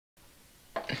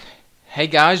Hey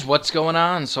guys, what's going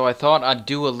on? So I thought I'd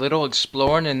do a little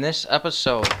exploring in this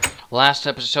episode. Last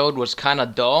episode was kind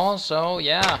of dull, so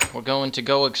yeah, we're going to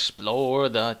go explore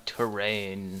the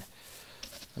terrain.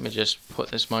 Let me just put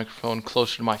this microphone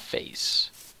closer to my face.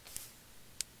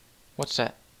 What's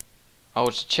that? Oh,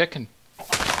 it's a chicken.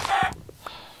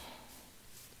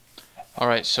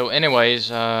 Alright, so anyways,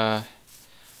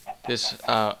 this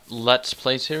Let's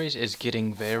Play series is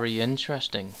getting very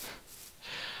interesting.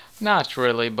 Not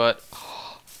really, but...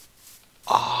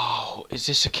 Oh, is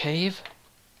this a cave?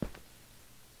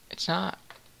 It's not.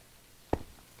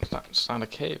 It's not a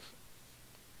cave.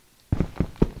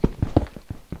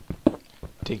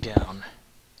 Dig down.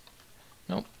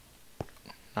 Nope.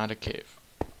 Not a cave.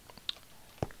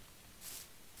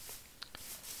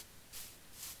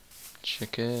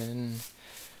 Chicken.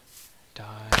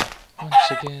 Die once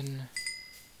again.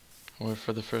 Or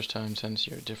for the first time since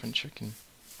you're a different chicken.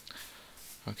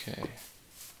 Okay.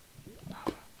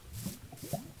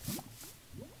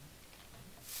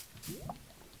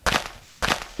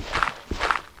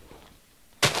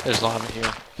 There's lava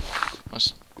here.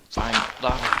 Must find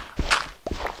lava.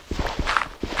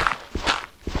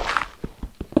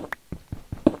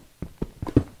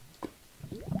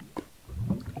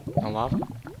 No lava?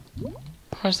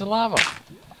 Where's the lava?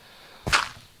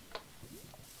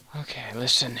 Okay,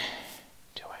 listen.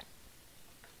 Do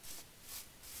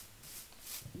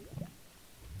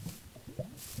it.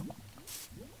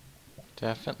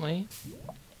 Definitely.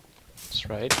 It's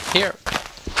right here.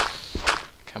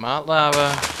 Come out,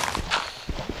 lava.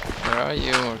 Where are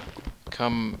you?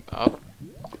 Come up.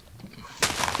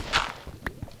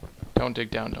 Don't dig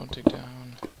down, don't dig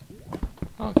down.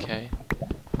 Okay.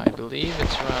 I believe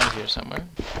it's around here somewhere.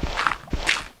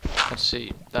 Let's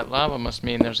see. That lava must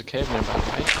mean there's a cave nearby,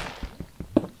 right?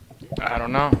 I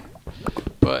don't know.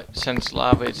 But since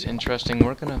lava is interesting,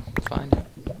 we're gonna find it.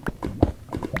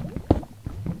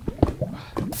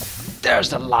 There's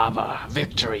the lava!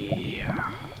 Victory!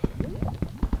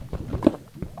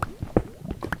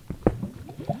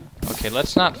 Okay,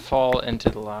 let's not fall into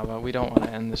the lava. We don't want to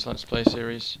end this Let's Play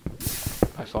series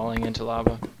by falling into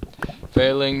lava.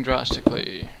 Failing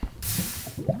drastically.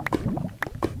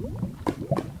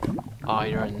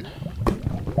 Iron.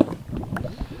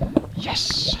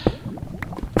 Yes!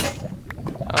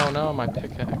 Oh no, my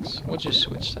pickaxe. We'll just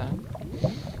switch that.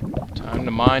 Time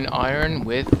to mine iron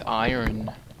with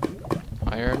iron.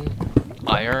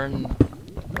 Iron.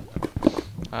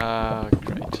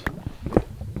 Great.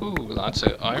 Ooh, lots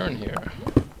of iron here.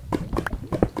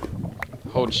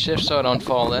 Hold shift so I don't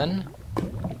fall in.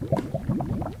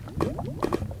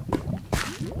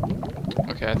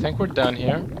 Okay, I think we're done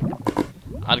here.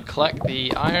 I'd collect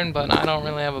the iron, but I don't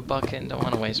really have a bucket and don't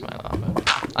want to waste my lava.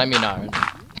 I mean iron.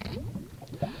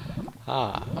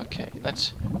 Okay.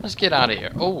 Let's get out of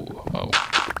here. Oh.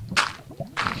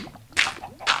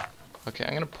 Okay,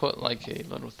 I'm gonna put like a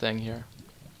little thing here.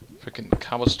 Freaking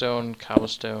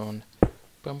cobblestone.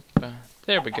 Boom.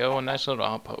 There we go. A nice little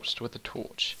outpost with a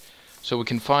torch, so we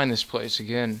can find this place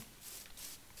again.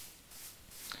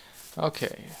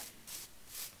 Okay.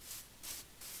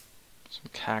 Some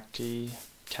cacti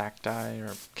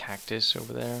or cactus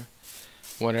over there,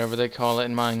 whatever they call it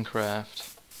in Minecraft.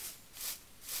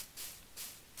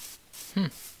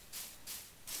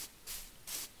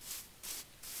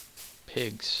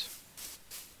 Pigs.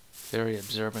 Very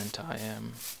observant I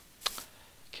am.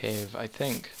 Cave, I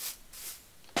think.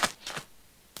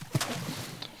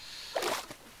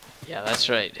 Yeah, that's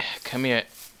right. Come here.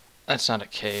 That's not a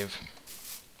cave.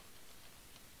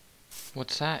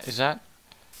 What's that? Is that...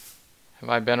 Have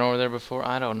I been over there before?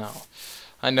 I don't know.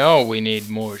 I know we need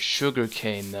more sugar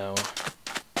cane, though.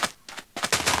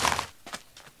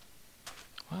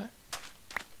 What?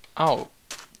 Oh.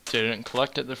 Didn't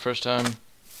collect it the first time.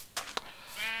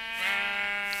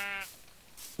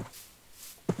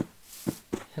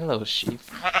 Hello, sheep.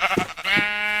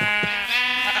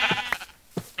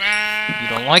 You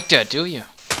don't like that, do you?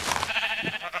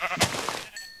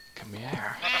 Come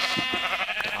here.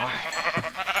 Die.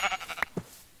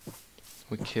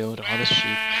 We killed all the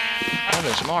sheep. Oh,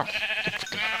 there's more.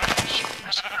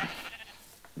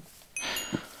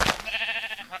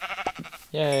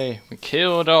 Yay, we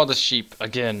killed all the sheep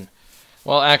again.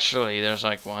 Well, actually, there's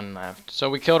like one left. So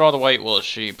we killed all the white wool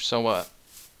sheep, so what?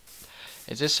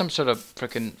 Is this some sort of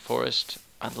frickin' forest?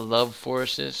 I love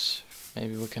forests.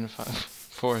 Maybe we can find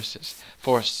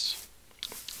forests.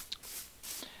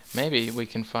 Maybe we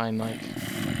can find like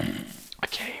a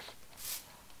cave.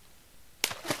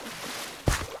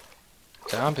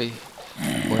 Zombie,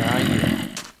 where are you?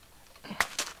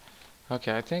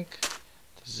 Okay, I think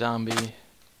the zombie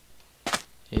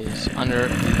is under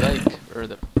the lake. or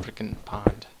the frickin'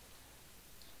 pond.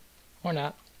 Or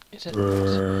not. Is it?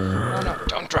 Oh no!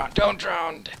 Don't drown! Don't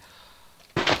drown!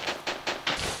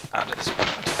 Out of this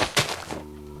pond.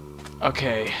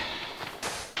 Okay.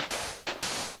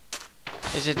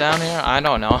 Is it down here? I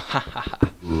don't know.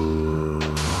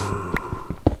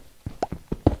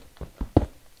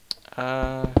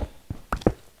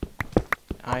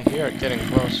 I hear it getting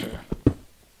closer.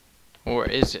 Or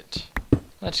is it?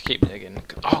 Let's keep digging.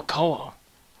 Oh, coal.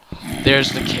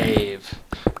 There's the cave.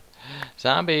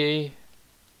 Zombie.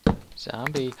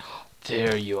 Zombie.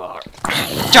 There you are.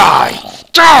 Die!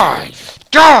 Die!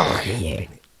 Die!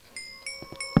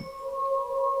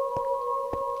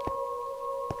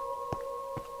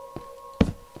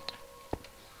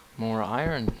 More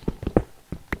iron.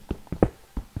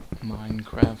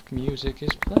 Minecraft music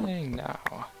is playing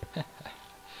now.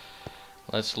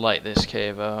 Let's light this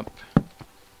cave up.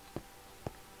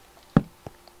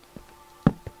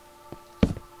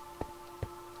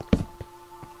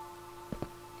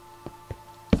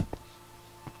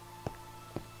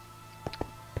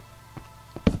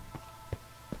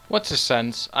 What's the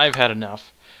sense? I've had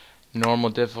enough. Normal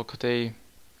difficulty?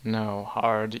 No.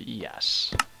 Hard?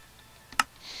 Yes.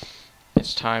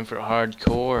 It's time for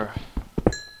hardcore.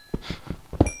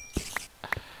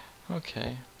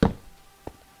 Okay.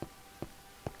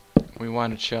 We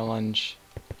want a challenge.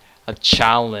 A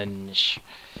challenge.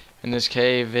 And this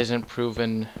cave isn't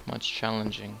proven much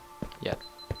challenging yet.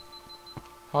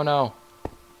 Oh no.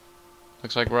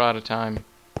 Looks like we're out of time.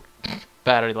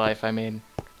 Battery life, I mean.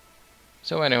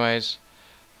 So anyways,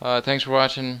 thanks for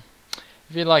watching.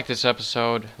 If you like this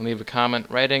episode, leave a comment,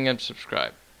 rating, and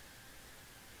subscribe.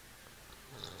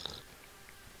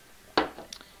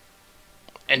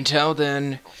 Until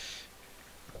then,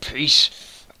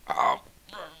 peace out.